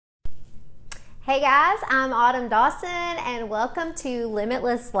Hey guys, I'm Autumn Dawson and welcome to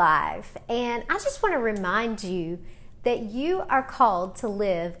Limitless Live. And I just want to remind you that you are called to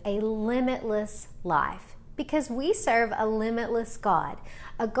live a limitless life because we serve a limitless God,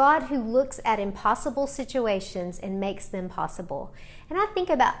 a God who looks at impossible situations and makes them possible. And I think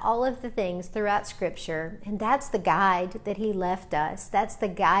about all of the things throughout Scripture, and that's the guide that He left us. That's the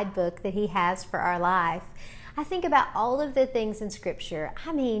guidebook that He has for our life. I think about all of the things in Scripture.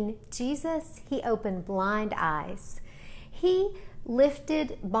 I mean, Jesus, He opened blind eyes. He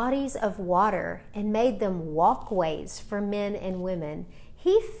lifted bodies of water and made them walkways for men and women.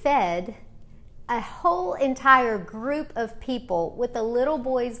 He fed a whole entire group of people with a little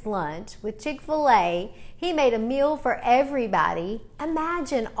boy's lunch with Chick-fil-A. He made a meal for everybody.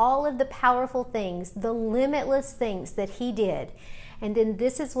 Imagine all of the powerful things, the limitless things that He did. And then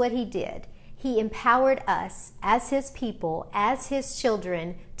this is what He did. He empowered us as His people, as His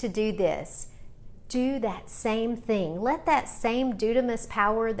children, to do this. Do that same thing. Let that same dunamis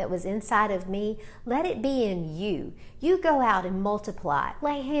power that was inside of me, let it be in you. You go out and multiply.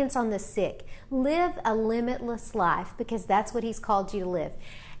 Lay hands on the sick. Live a limitless life because that's what He's called you to live.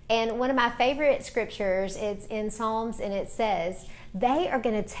 And one of my favorite scriptures, it's in Psalms, and it says, they are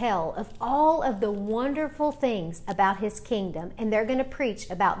going to tell of all of the wonderful things about His kingdom, and they're going to preach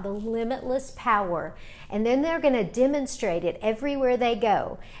about the limitless power, and then they're going to demonstrate it everywhere they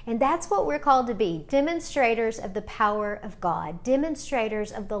go. And that's what we're called to be, demonstrators of the power of God,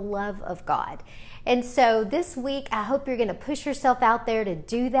 demonstrators of the love of God. And so this week, I hope you're going to push yourself out there to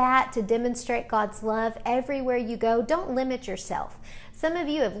do that, to demonstrate God's love everywhere you go. Don't limit yourself. Some of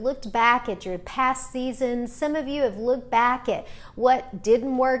you have looked back at your past seasons. Some of you have looked back at what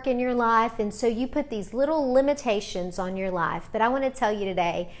didn't work in your life, and so you put these little limitations on your life. But I want to tell you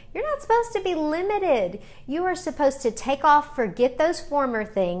today, you're not supposed to be limited. You are supposed to take off, forget those former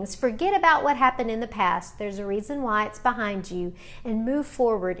things, forget about what happened in the past. There's a reason why it's behind you, and move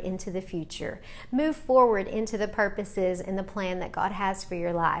forward into the future. Move forward into the purposes and the plan that God has for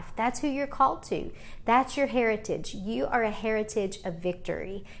your life. That's who you're called to. That's your heritage. You are a heritage of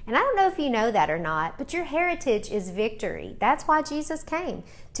victory. And I don't know if you know that or not, but your heritage is victory. That's why Jesus came,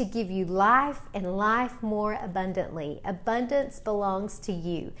 to give you life and life more abundantly. Abundance belongs to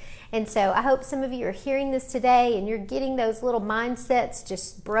you. And so I hope some of you are hearing this today and you're getting those little mindsets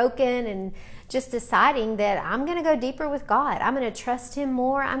just broken and just deciding that I'm going to go deeper with God. I'm going to trust Him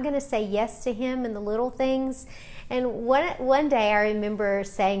more. I'm going to say yes to Him in the little things. And one day I remember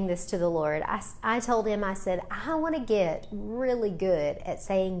saying this to the Lord. I told Him, I said, I want to get really good at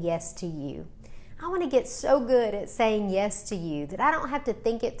saying yes to you. I want to get so good at saying yes to you that I don't have to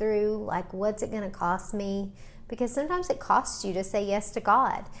think it through, like, what's it going to cost me? Because sometimes it costs you to say yes to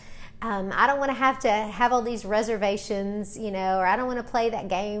God. I don't want to have all these reservations, or I don't want to play that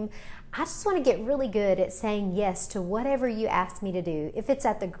game. I just want to get really good at saying yes to whatever you ask me to do. If it's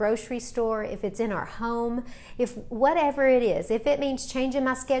at the grocery store, if it's in our home, if whatever it is, if it means changing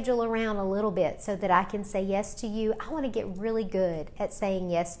my schedule around a little bit so that I can say yes to you, I want to get really good at saying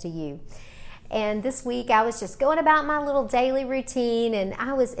yes to you. And this week I was just going about my little daily routine, and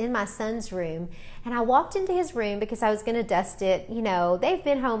I was in my son's room, and I walked into his room because I was going to dust it. They've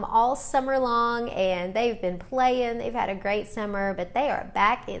been home all summer long and they've been playing. They've had a great summer, but they are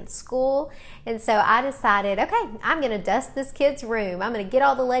back in school. And so I decided, okay, I'm going to dust this kid's room. I'm going to get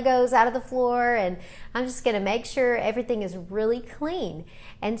all the Legos out of the floor, and I'm just going to make sure everything is really clean.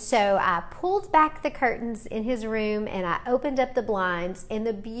 And so I pulled back the curtains in his room and I opened up the blinds, and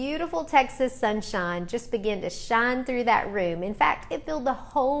the beautiful Texas sunshine just began to shine through that room. In fact, it filled the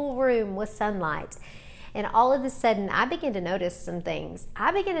whole room with sunlight. And all of a sudden, I began to notice some things.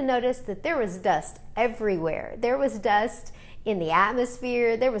 I began to notice that there was dust everywhere. There was dust in the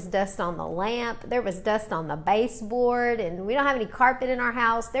atmosphere. There was dust on the lamp. There was dust on the baseboard. And we don't have any carpet in our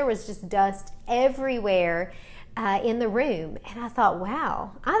house. There was just dust everywhere in the room. And I thought,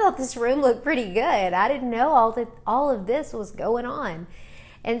 wow, I thought this room looked pretty good. I didn't know all of this was going on.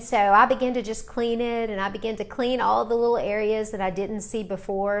 And so I began to just clean it, and I began to clean all the little areas that I didn't see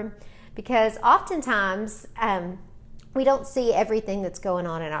before. Because oftentimes we don't see everything that's going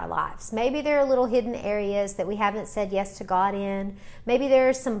on in our lives. Maybe there are little hidden areas that we haven't said yes to God in. Maybe there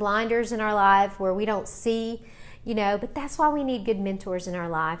are some blinders in our life where we don't see, but that's why we need good mentors in our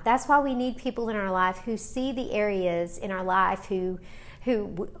life. That's why we need people in our life who see the areas in our life who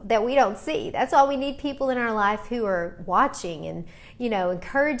that we don't see. That's why we need people in our life who are watching and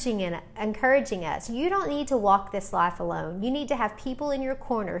encouraging us. You don't need to walk this life alone. You need to have people in your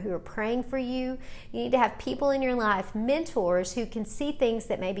corner who are praying for you. You need to have people in your life, mentors who can see things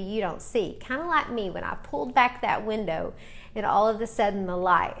that maybe you don't see. Kind of like me when I pulled back that window and all of a sudden the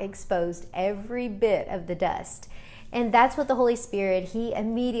light exposed every bit of the dust. And that's what the Holy Spirit, He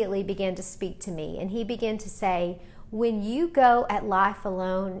immediately began to speak to me, and He began to say, when you go at life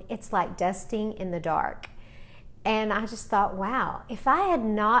alone, it's like dusting in the dark. And I just thought, wow, if I had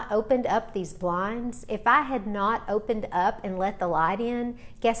not opened up these blinds, if I had not opened up and let the light in,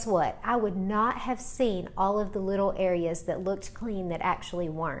 guess what? I would not have seen all of the little areas that looked clean that actually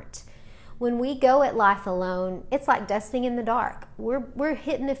weren't. When we go at life alone, it's like dusting in the dark. We're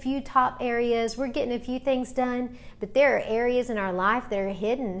hitting a few top areas, we're getting a few things done, but there are areas in our life that are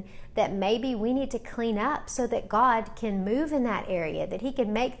hidden that maybe we need to clean up so that God can move in that area, that He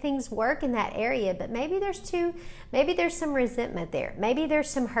can make things work in that area. But maybe there's some resentment there. Maybe there's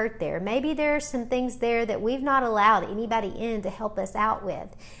some hurt there. Maybe there's some things there that we've not allowed anybody in to help us out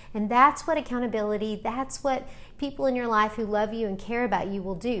with. And that's what accountability, that's what people in your life who love you and care about you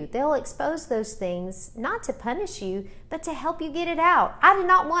will do. They'll expose those things, not to punish you, but to help you get it out. I did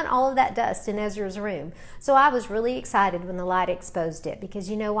not want all of that dust in Ezra's room. So I was really excited when the light exposed it, because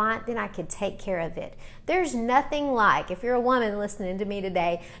you know what? Then I could take care of it. There's nothing like, if you're a woman listening to me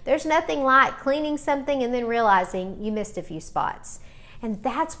today, there's nothing like cleaning something and then realizing you missed a few spots. And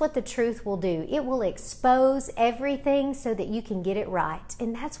that's what the truth will do. It will expose everything so that you can get it right.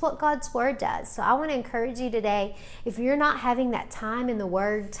 And that's what God's Word does. So I want to encourage you today, if you're not having that time in the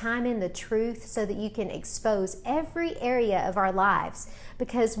Word, time in the truth, so that you can expose every area of our lives,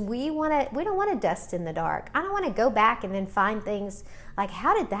 because we don't want to dust in the dark. I don't want to go back and then find things like,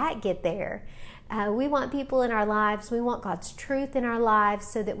 how did that get there? We want people in our lives, we want God's truth in our lives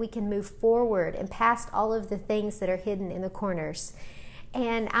so that we can move forward and past all of the things that are hidden in the corners.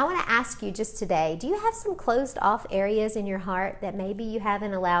 And I want to ask you just today, do you have some closed off areas in your heart that maybe you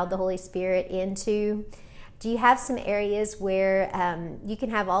haven't allowed the Holy Spirit into? Do you have some areas where you can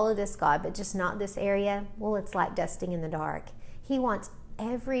have all of this, God, but just not this area? Well, it's like dusting in the dark. He wants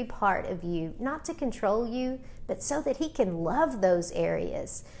every part of you, not to control you, but so that He can love those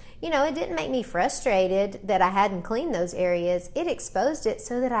areas. You know, it didn't make me frustrated that I hadn't cleaned those areas. It exposed it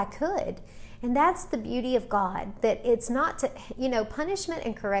so that I could. And that's the beauty of God, that it's not to, punishment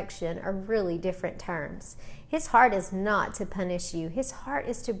and correction are really different terms. His heart is not to punish you. His heart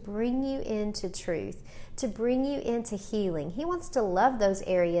is to bring you into truth, to bring you into healing. He wants to love those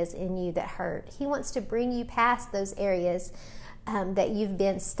areas in you that hurt. He wants to bring you past those areas that you've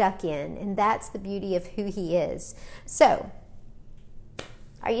been stuck in. And that's the beauty of who He is. So,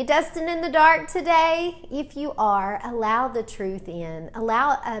 are you dusting in the dark today? If you are, allow the truth in.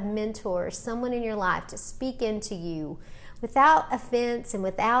 Allow a mentor, someone in your life, to speak into you without offense and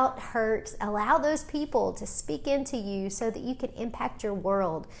without hurt. Allow those people to speak into you so that you can impact your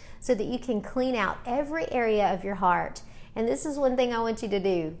world, so that you can clean out every area of your heart. And this is one thing I want you to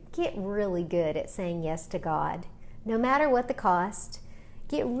do. Get really good at saying yes to God, no matter what the cost.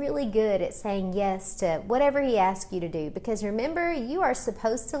 Get really good at saying yes to whatever He asks you to do, because remember, you are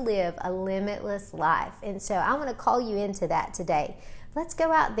supposed to live a limitless life. And so I want to call you into that today. Let's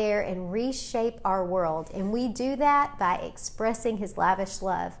go out there and reshape our world. And we do that by expressing His lavish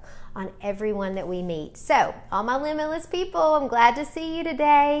love on everyone that we meet. So, all my limitless people, I'm glad to see you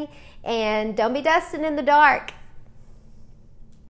today. And don't be dusting in the dark.